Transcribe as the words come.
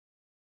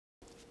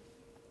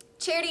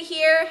Charity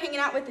here, hanging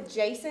out with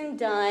Jason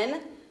Dunn.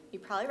 You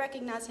probably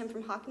recognize him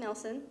from Hawk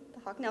Nelson, the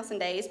Hawk Nelson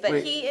days, but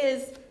Wait. he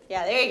is,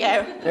 yeah, there you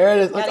go. There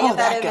it is. Gotta Oh, get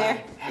that in guy.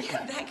 there.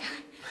 That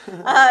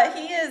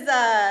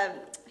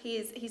guy.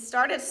 He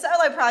started a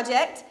solo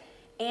project,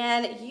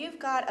 and you've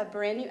got a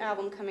brand new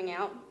album coming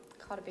out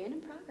called A Band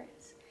in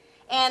Progress.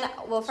 And,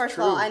 well, first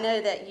of all, I know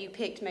that you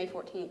picked May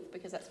 14th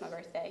because that's my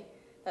birthday.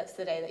 That's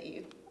the day that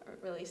you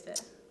released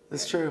it.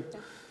 That's true. Yeah.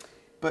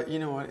 But you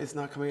know what? It's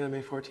not coming out on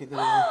May 14th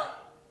anymore.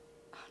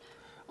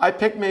 I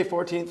picked May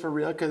 14th for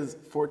real because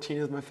 14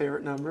 is my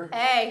favorite number.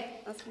 Hey.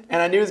 And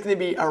I knew it was going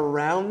to be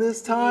around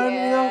this time,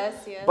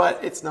 Yes.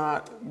 But it's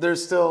not.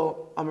 There's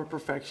still, I'm a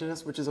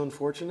perfectionist, which is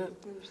unfortunate.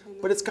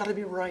 But it's got to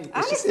be right.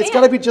 It's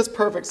got to be just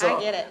perfect. So I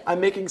get it. I'm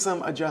making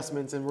some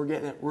adjustments and we're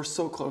getting it. We're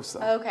so close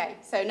though. Okay,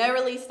 so no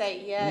release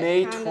date yet.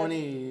 May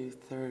 20th,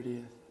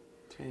 30th,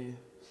 20th.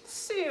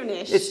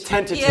 Soonish. It's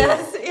tentative.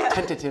 Yes, yeah.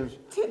 Tentative.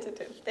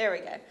 Tentative. There we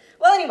go.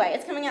 Well, anyway,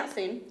 it's coming out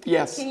soon.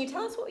 Yes. Can you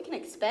tell us what we can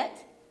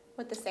expect?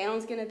 What the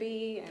sound's going to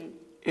be? And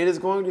It is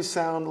going to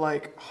sound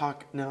like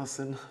Hawk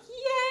Nelson.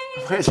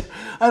 yay! Which,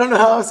 I don't know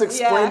how else to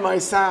explain Yeah. my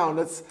sound.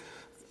 It's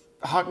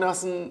Hawk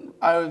Nelson.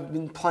 I've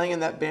been playing in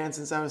that band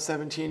since I was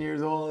 17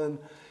 years old, and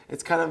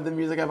it's kind of the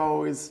music I've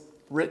always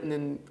written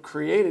and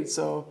created.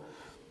 So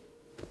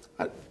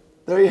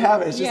there you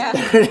have it. It's just,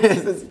 Yeah. there it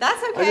is.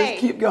 That's I okay.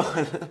 just keep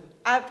going.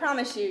 I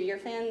promise you, your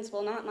fans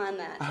will not mind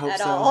that I hope at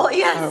so. all.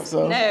 Yes. I hope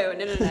so. No.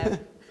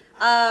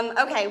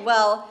 Okay,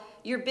 well,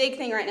 your big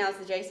thing right now is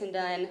the Jason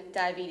Dunn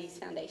Diabetes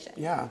Foundation.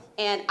 Yeah.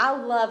 And I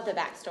love the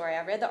backstory.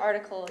 I read the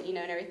article, and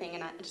everything,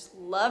 and I just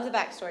love the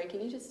backstory.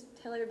 Can you just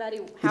tell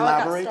everybody how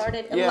Elaborate? it got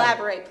started? Yeah.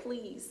 Elaborate,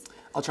 please.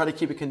 I'll try to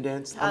keep it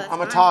condensed. Oh, that's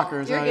I'm a fine.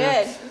 talker. So You're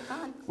yeah. good. You're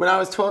fine. When I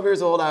was 12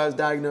 years old, I was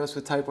diagnosed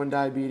with type 1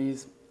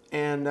 diabetes,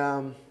 and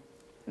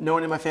no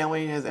one in my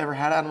family has ever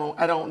had it.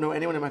 I don't know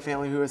anyone in my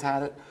family who has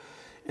had it,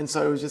 and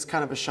so it was just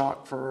kind of a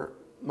shock for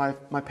my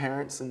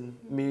parents and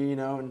me,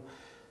 and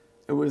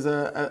it was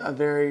a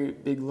very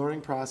big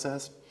learning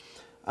process.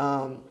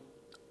 As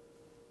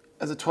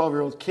a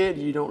 12-year-old kid,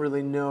 you don't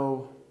really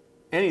know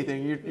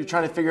anything. You're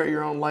trying to figure out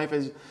your own life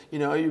as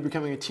you're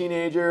becoming a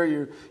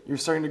teenager. You're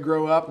starting to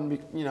grow up and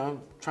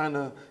trying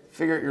to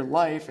figure out your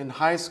life in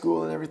high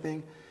school and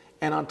everything.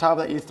 And on top of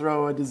that, you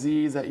throw a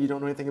disease that you don't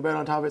know anything about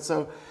on top of it.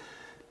 So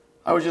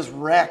I was just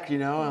wrecked,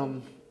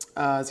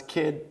 as a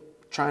kid,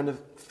 trying to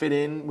fit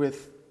in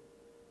with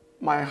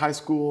my high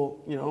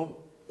school,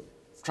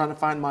 trying to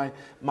find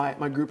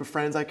my group of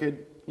friends I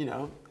could,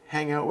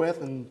 hang out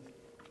with. And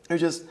it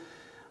was just,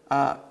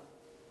 I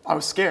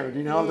was scared,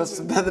 that's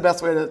the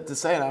best way to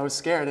say it. I was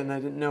scared and I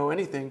didn't know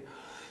anything.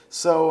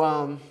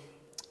 So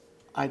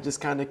I just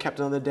kind of kept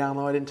it on the down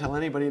low. I didn't tell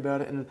anybody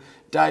about it. And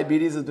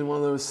diabetes has been one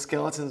of those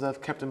skeletons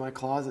I've kept in my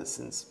closet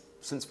since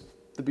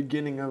the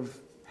beginning of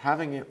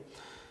having it.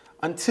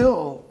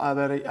 Until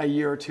about a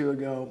year or two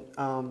ago,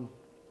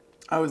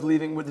 I was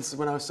leaving, this is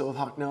when I was still with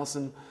Hawk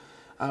Nelson.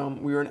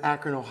 We were in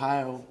Akron,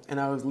 Ohio, and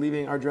I was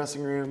leaving our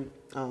dressing room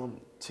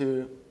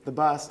to the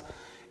bus.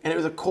 And it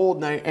was a cold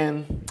night,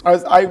 and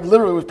I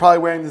literally was probably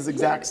wearing this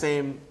exact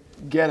same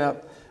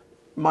getup,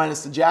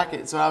 minus the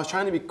jacket. So I was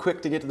trying to be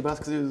quick to get to the bus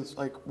because it was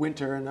like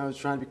winter, and I was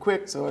trying to be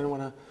quick so I didn't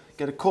want to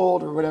get a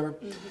cold or whatever.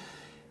 Mm-hmm.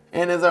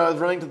 And as I was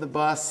running to the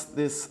bus,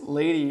 this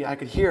lady, I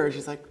could hear her,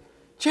 she's like,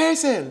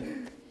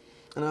 "Jason!"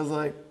 And I was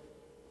like,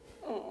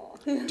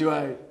 do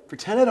I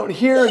pretend I don't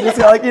hear? Just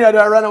do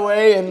I run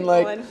away? And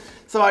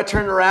so I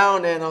turned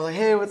around and I was like,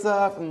 "Hey, what's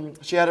up?"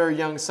 And she had her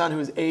young son who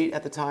was 8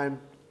 at the time.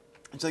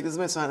 And she's like, "This is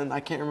my son," and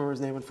I can't remember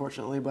his name,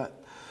 unfortunately, but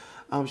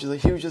she's like,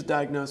 "He was just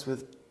diagnosed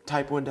with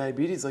type 1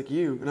 diabetes like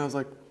you." And I was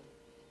like,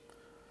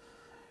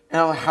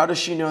 "How does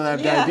she know that I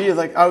have diabetes?"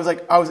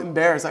 I was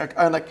embarrassed.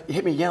 It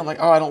hit me again. I'm like,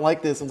 "Oh, I don't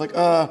like this." I was like,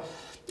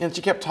 and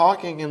she kept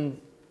talking,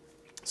 and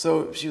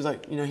so she was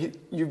like,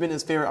 "You've been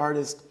his favorite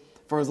artist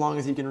for as long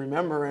as he can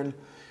remember, and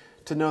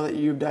to know that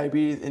you have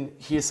diabetes and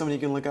he is somebody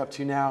you can look up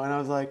to now." And I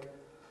was like,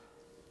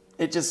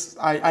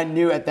 I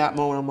knew at that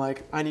moment, I'm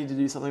like, I need to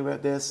do something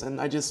about this.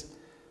 And I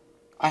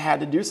had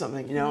to do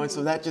something, Mm-hmm. And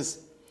so that just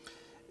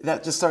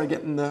started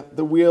getting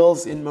the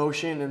wheels in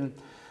motion. And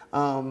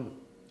I'm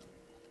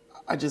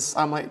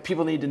like,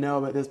 people need to know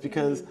about this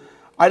because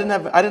I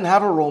didn't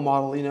have a role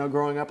model,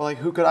 growing up. Like,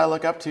 who could I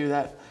look up to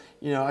that,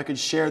 I could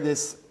share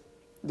this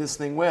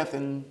thing with?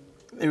 And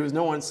it was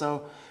no one.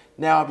 So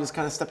now I've just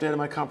kind of stepped out of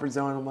my comfort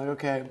zone. I'm like,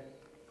 okay,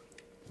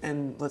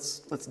 and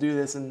let's do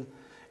this and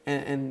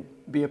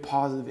be a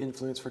positive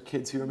influence for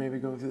kids who are maybe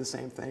going through the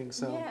same thing.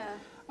 So yeah.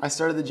 I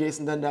started the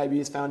Jason Dunn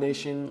Diabetes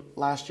Foundation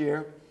last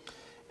year,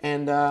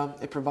 and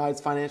it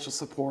provides financial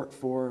support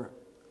for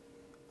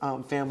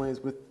families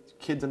with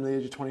kids under the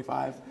age of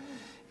 25,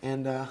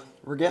 and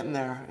we're getting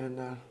there,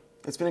 and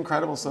it's been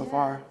incredible so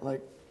far.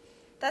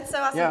 That's so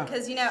awesome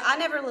because I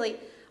never really.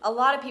 A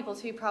lot of people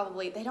too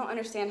they don't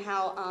understand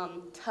how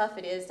tough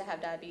it is to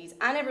have diabetes.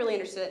 I never really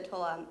understood it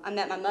until I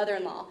met my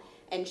mother-in-law,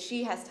 and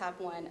she has type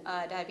 1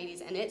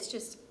 diabetes, and it's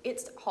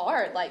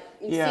hard,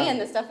 seeing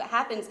the stuff that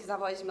happens, because I've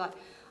always been like,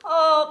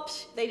 oh,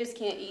 they just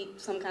can't eat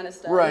some kind of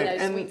stuff, right.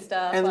 Sweet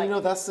stuff. And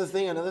that's the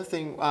thing. Another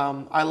thing,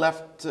 I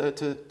left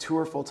to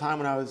tour full time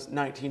when I was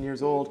 19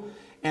 years old.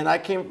 And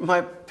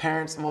my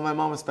parents, well, my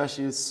mom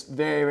especially, is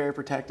very, very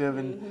protective.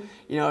 And,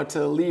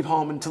 to leave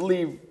home and to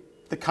leave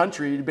the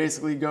country to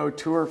basically go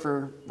tour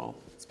for, well,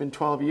 it's been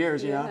 12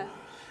 years,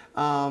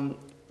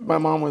 my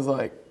mom was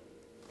like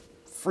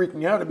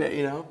freaking out a bit,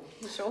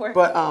 Sure.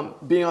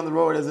 But being on the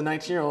road as a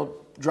 19-year-old,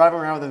 driving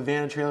around with a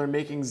van trailer,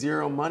 making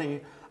zero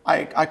money,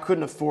 I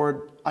couldn't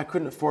afford my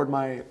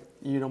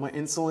my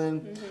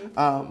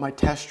insulin, my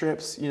test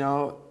strips,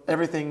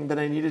 everything that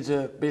I needed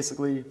to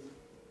basically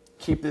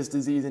keep this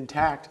disease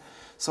intact.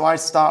 So I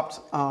stopped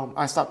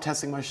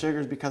testing my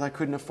sugars because I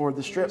couldn't afford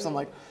the strips. I'm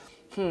like,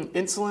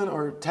 insulin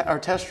or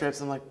test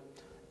strips. I'm like,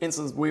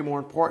 insulin's way more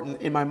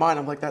important in my mind.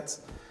 I'm like,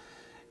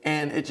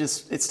 and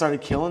it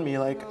started killing me.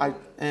 Like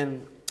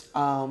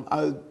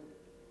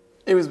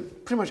it was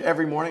pretty much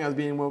every morning I was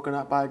being woken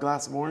up by a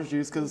glass of orange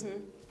juice because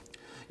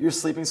your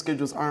sleeping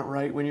schedules aren't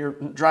right when you're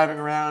driving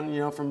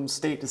around, from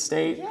state to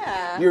state.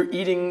 Yeah. You're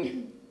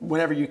eating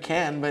whenever you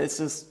can, but it's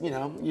just, you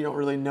don't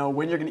really know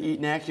when you're going to eat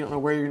next. You don't know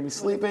where you're going to be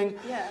sleeping.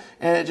 Yeah.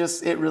 And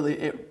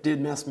it did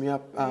mess me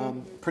up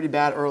pretty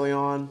bad early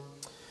on.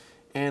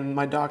 And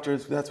my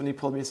doctors, that's when he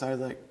pulled me aside,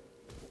 like,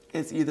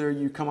 it's either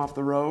you come off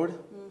the road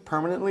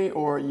permanently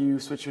or you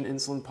switch to an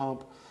insulin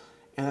pump.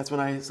 And that's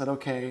when I said,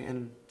 okay,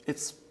 and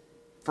it's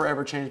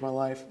forever changed my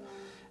life.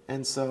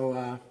 And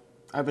so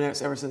I've been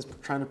ever since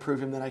trying to prove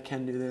him that I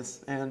can do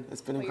this, and it's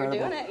been incredible.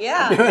 You're doing it,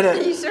 yeah. I'm doing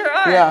it. You sure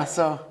are. Yeah.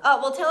 So.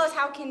 Well, tell us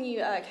how can we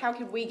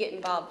get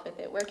involved with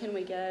it? Where can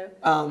we go?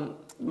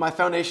 My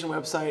foundation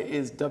website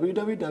is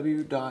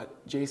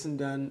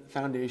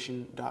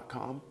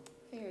www.jasondunfoundation.com,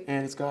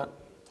 and it's got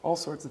all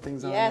sorts of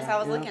things on there. Yes, I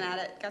was looking at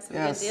it. Got some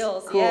good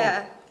deals. Cool.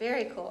 Yeah,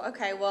 very cool.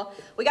 Okay, well,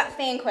 we got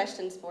fan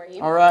questions for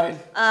you. All right.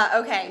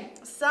 Okay,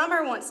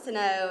 Summer wants to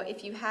know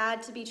if you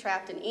had to be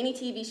trapped in any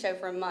TV show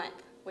for a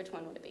month, which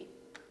one would it be?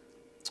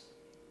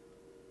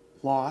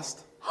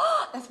 Lost.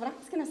 That's what I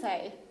was going to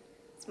say.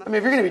 I mean,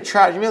 if you're going to be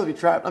trapped, you may as well be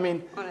trapped. I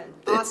mean, on an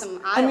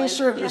awesome island. I mean,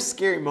 sure, there's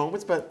scary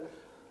moments, but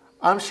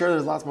I'm sure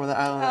there's lots more of that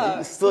island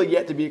that's still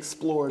yet to be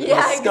explored and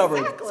discovered.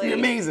 Exactly. It's gonna be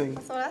amazing.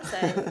 That's what I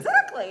say.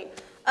 Exactly.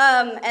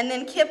 And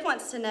then Kip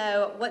wants to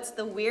know, what's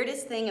the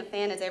weirdest thing a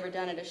fan has ever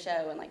done at a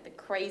show and like the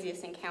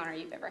craziest encounter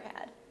you've ever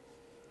had?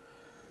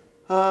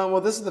 Well,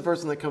 this is the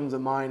first one that comes to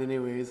mind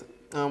anyways.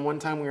 One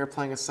time we were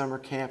playing a summer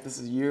camp, this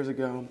is years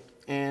ago,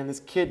 and this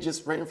kid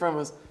just right in front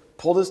of us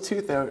pulled his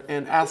tooth out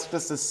and asked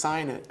us to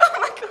sign it. Oh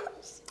my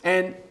gosh.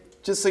 And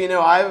just so you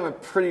know, I have a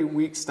pretty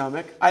weak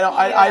stomach. I don't,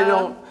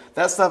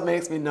 that stuff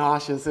makes me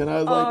nauseous. And I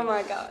was like, oh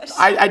my gosh.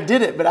 I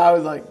did it, but I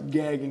was like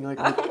gagging, like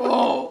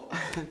oh.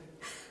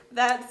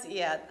 That's,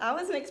 I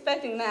wasn't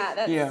expecting that.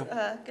 That's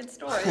a good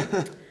story.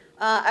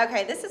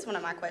 Okay, this is one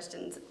of my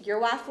questions. Your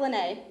wife,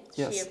 Lene,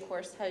 she of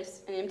course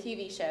hosts an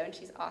MTV show and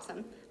she's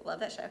awesome. Love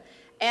that show.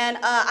 And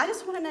I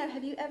just want to know,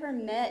 have you ever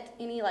met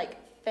any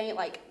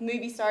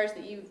movie stars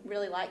that you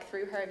really like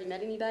through her? Have you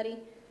met anybody?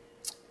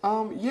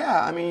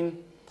 Yeah, I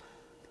mean,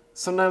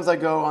 sometimes I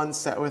go on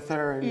set with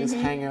her and just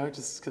hang out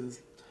just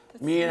because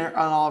me and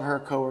all of her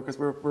coworkers,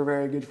 we're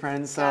very good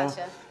friends. So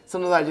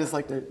sometimes I just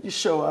like to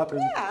show up.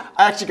 And I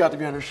actually got to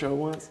be on her show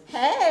once.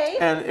 Hey!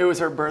 And it was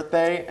her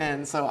birthday,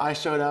 and so I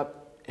showed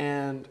up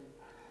and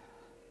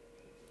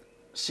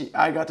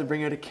I got to bring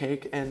her a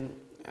cake, and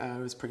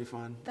it was pretty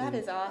fun. That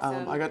is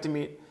awesome. I got to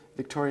meet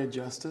Victoria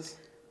Justice.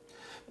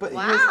 But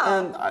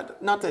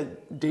not to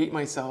date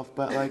myself,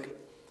 but like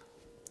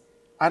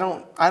I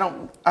don't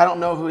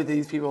know who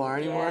these people are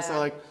anymore. So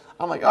like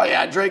I'm like, oh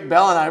yeah, Drake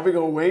Bell and I, we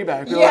go way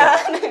back.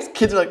 Like,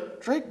 kids are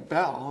like, Drake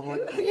Bell. I'm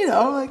like,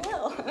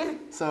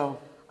 so.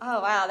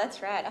 Oh wow,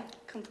 that's right. I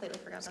completely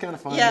forgot. It's kind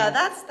of fun. Yeah,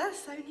 that's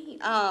so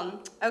neat.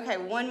 Okay,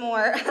 one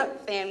more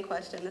fan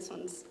question. This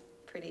one's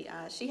pretty.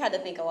 She had to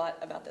think a lot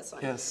about this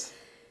one. Yes.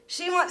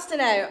 She wants to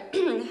know,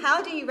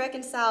 how do you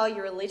reconcile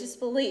your religious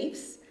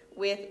beliefs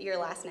with your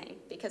last name?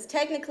 Because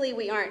technically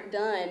we aren't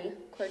done,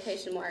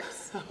 quotation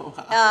marks,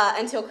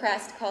 until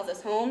Christ calls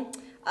us home.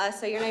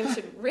 So your name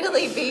should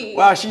really be...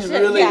 Wow, she's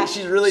really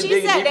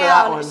digging deep for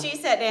that one. She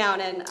sat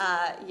down and,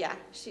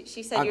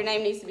 she said your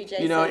name needs to be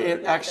Jason. You know,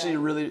 it actually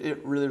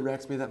really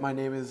wrecks me that my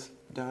name is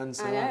Dunn,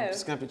 so I'm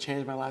just going to have to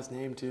change my last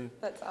name too.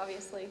 That's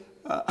obviously...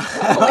 I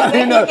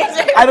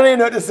don't even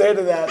know what to say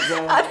to that.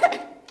 So.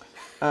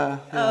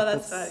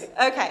 That's funny.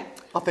 Okay.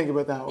 I'll think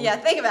about that one. Yeah,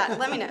 think about it.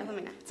 Let me know.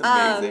 It's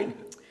amazing.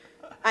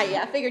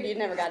 I figured you'd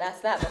never got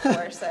asked that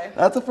before, so.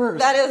 That's a first.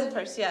 That is a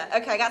first, yeah.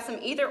 Okay, I got some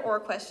either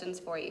or questions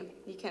for you.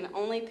 You can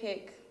only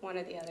pick one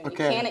or the other.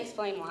 Okay. You can't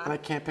explain why. And I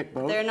can't pick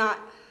both? They're not.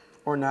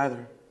 Or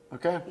neither.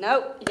 Okay.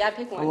 Nope, you gotta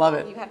pick one. I love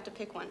it. You have to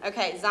pick one.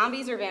 Okay,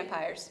 zombies or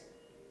vampires?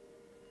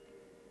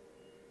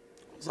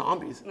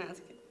 Zombies. No,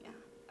 that's good,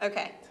 yeah.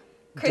 Okay.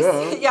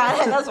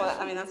 That's what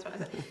I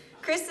said.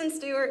 Kristen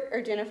Stewart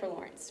or Jennifer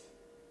Lawrence?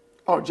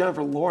 Oh,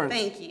 Jennifer Lawrence.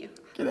 Thank you.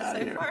 Get out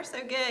of here. So far, so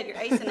good. You're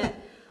acing it.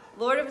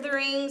 Lord of the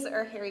Rings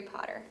or Harry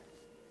Potter?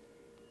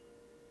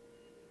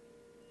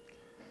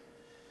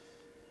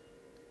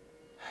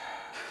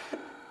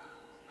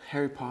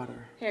 Harry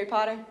Potter. Harry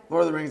Potter?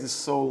 Lord of the Rings is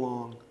so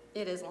long.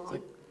 It is long. It's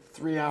like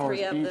 3 hours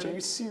Three of each. them. Are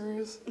you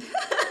serious?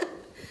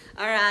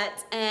 All right,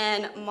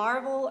 and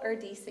Marvel or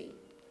DC?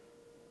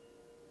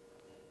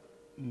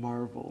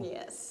 Marvel.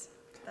 Yes,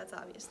 that's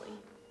obviously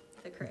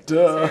the correct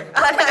Duh. answer.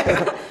 I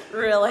know,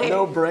 really.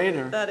 No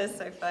brainer. That is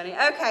so funny.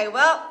 Okay,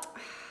 well,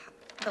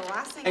 the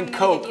last thing And I'm gonna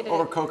Coke get you to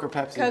over Coke or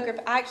Pepsi.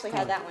 I actually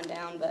had that one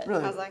down, but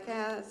Really? I was like,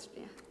 that's,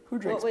 yeah. Who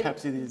drinks What would-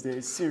 Pepsi these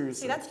days?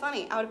 Seriously. See, that's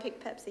funny. I would have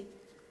picked Pepsi.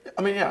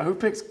 I mean, yeah, who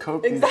picks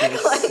Coke Exactly.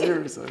 these days?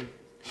 Seriously.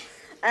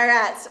 All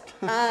right,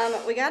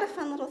 we got a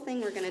fun little thing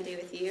we're gonna do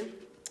with you.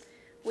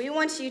 We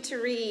want you to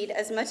read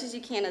as much as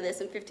you can of this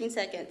in 15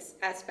 seconds,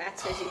 as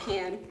fast as you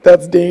can.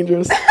 That's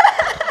dangerous.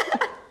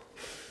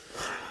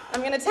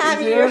 I'm gonna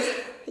time You you. serious?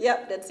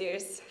 Yep, that's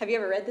serious. Have you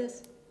ever read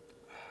this?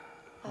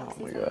 Oh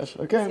See my something? gosh.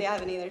 Okay. See, I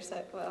haven't either,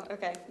 so, well,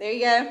 okay. There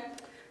you go.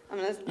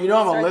 You know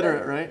I'm start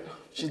illiterate, right?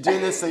 She's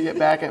doing this to get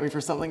back at me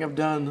for something I've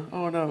done.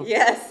 Oh no.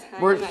 Yes.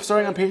 I We're am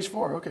starting on actually. page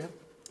 4. Okay.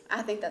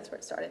 I think that's where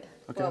it started.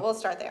 Okay. Well, we'll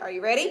start there. Are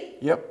you ready?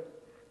 Yep.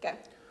 Go.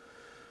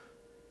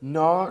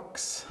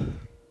 Knocks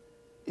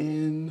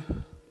in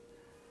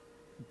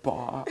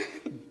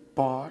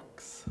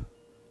box.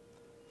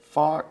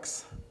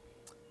 Fox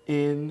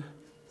in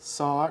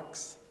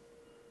socks.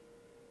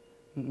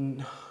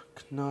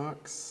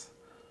 Knocks.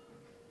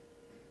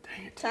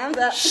 Dang it. Time's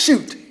up.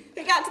 Shoot.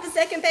 We got to the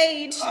second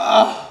page.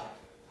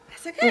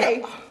 That's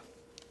okay.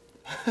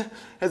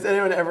 Has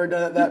anyone ever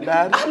done it that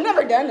bad? I've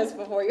never done this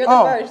before. You're the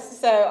Oh.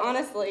 first, so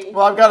honestly.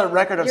 Well, I've got a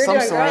record of You're some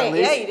doing sort at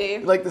great. least. Yeah, you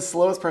do. Like the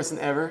slowest person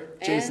ever,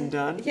 Jason And-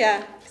 Dunn. Yeah,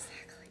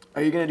 exactly.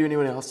 Are you gonna do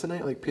anyone else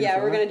tonight, like Peter? Yeah,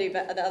 we're Furley?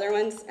 gonna do the other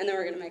ones, and then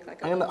we're gonna make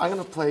like a. I'm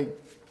gonna play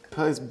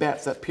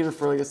bets that Peter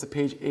Furley gets to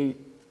page 8.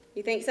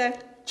 You think so?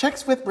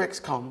 Chicks with bricks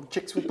come,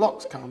 chicks with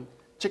blocks come,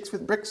 chicks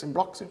with bricks and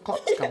blocks and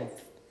clocks come.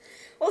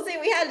 We'll see.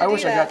 We had to I do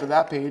wish that. I got to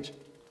that page.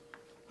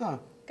 Huh.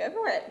 Go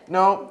for it.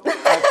 No,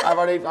 I've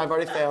already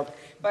failed.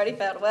 I've already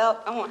failed.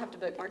 Well, I won't have to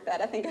bookmark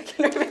that. I think I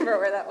can remember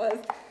where that was.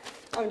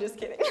 I'm just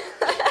kidding.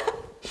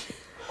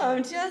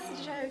 I'm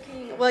just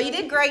joking. Well, you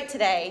did great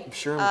today. I'm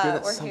sure I'm good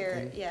at we're something.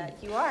 here. Yeah,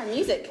 you are.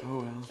 Music. Oh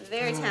well.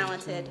 Very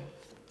talented.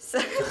 So,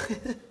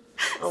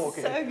 Oh,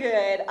 okay. so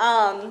good.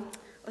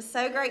 It was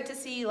so great to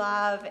see you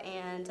live,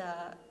 and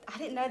I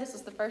didn't know this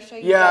was the first show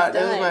you Yeah, guys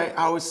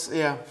done. this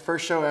is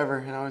first show ever,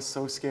 and I was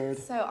so scared.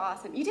 So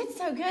awesome. You did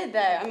so good, though.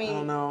 I mean, I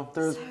don't know.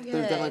 There's so there's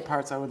definitely good.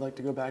 parts I would like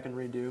to go back and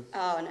redo.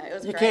 Oh no, it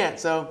was You great. can't,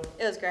 so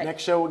It was great.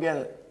 next show we'll get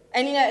it.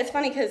 And you know, it's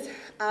funny because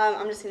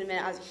I'm just gonna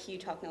admit I was a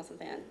huge Hawk Nelson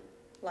fan.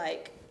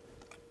 Like,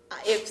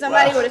 if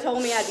somebody Wow. would have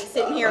told me I'd be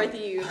sitting here with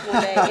you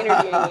one day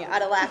interviewing you,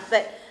 I'd have laughed.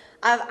 But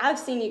I've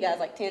seen you guys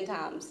like 10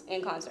 times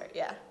in concert.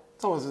 Yeah.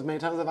 It's almost as many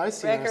times as I've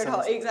seen Record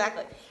ourselves. hole,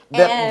 exactly.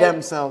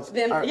 Themselves.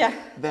 Them, Or yeah.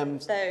 Them.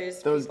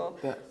 Those people.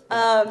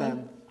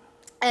 Them.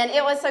 And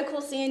it was so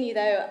cool seeing you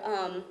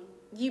though.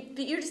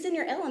 But you're just in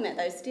your element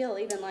though. Still,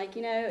 even like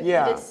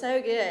Yeah. you did so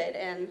good.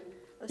 And it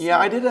was Yeah,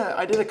 so-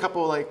 I did a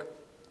couple like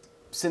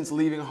since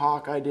leaving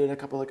Hawk, I did a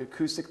couple like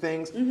acoustic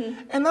things,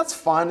 Mm-hmm. and that's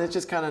fun. It's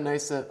just kind of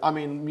nice to. I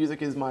mean,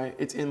 music is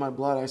it's in my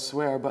blood, I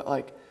swear. But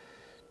like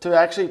to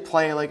actually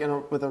play like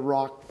with a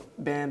rock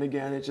band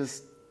again, it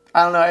just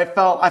I don't know. I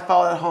felt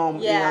at home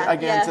again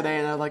yeah. today,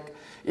 and I like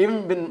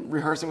even been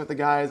rehearsing with the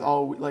guys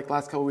all like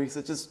last couple weeks.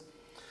 It just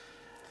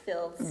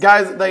feels.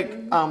 guys like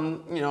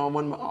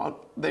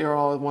when they were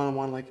all one on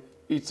one, like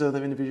each of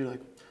them individually,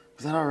 like,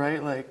 is that all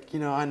right? Like,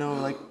 I know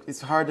like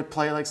it's hard to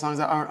play like songs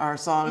that aren't our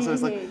songs. So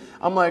it's like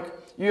I'm like,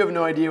 you have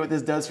no idea what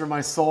this does for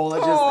my soul.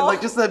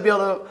 It just to be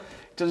able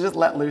to just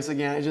let loose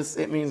again.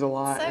 It means a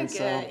lot. So and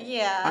good,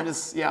 yeah.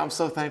 I'm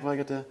so thankful I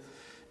get to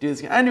do this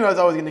again. I knew I was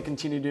always going to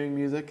continue doing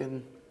music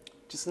and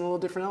just in a little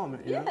different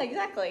element. You know? Yeah,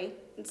 exactly.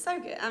 It's so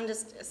good. I'm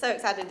just so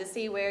excited to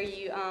see where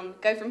you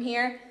go from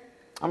here.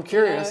 I'm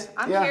curious.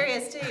 I'm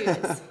curious too.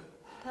 It's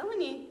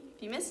telling you,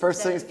 if you missed it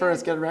First today, things it's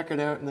first, good. get a record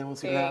out, and then we'll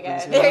see There what you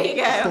happens. go. There you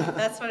go.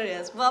 That's what it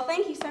is. Well,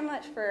 thank you so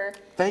much for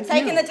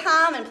taking the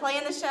time and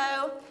playing the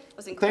show. It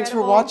was incredible. Thanks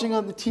for watching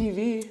on the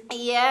TV.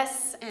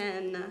 Yes,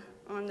 and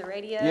on the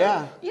radio.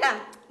 Yeah. Yeah.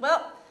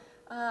 Well,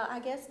 I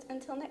guess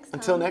until next time.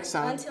 Until next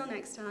time. Until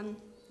next time.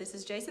 This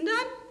is Jason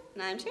Dunn,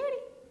 and I'm Charity.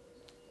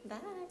 Bye.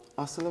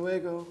 Hasta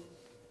luego.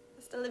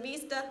 Hasta la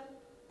vista.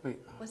 Wait.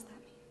 What's that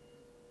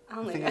mean? I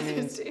only think know it those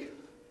means- two.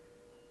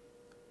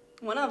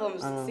 One of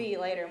them's see you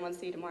later and one's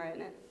see you tomorrow,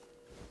 isn't it?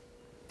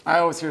 I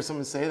always hear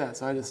someone say that,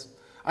 so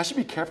I should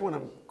be careful when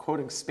I'm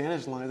quoting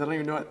Spanish lines. I don't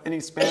even know what any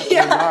Spanish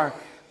Yeah. lines are.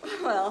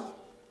 Well,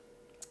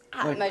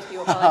 Like, most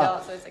people probably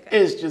don't, so it's okay.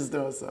 It's just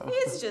those, though.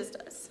 It's just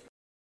us.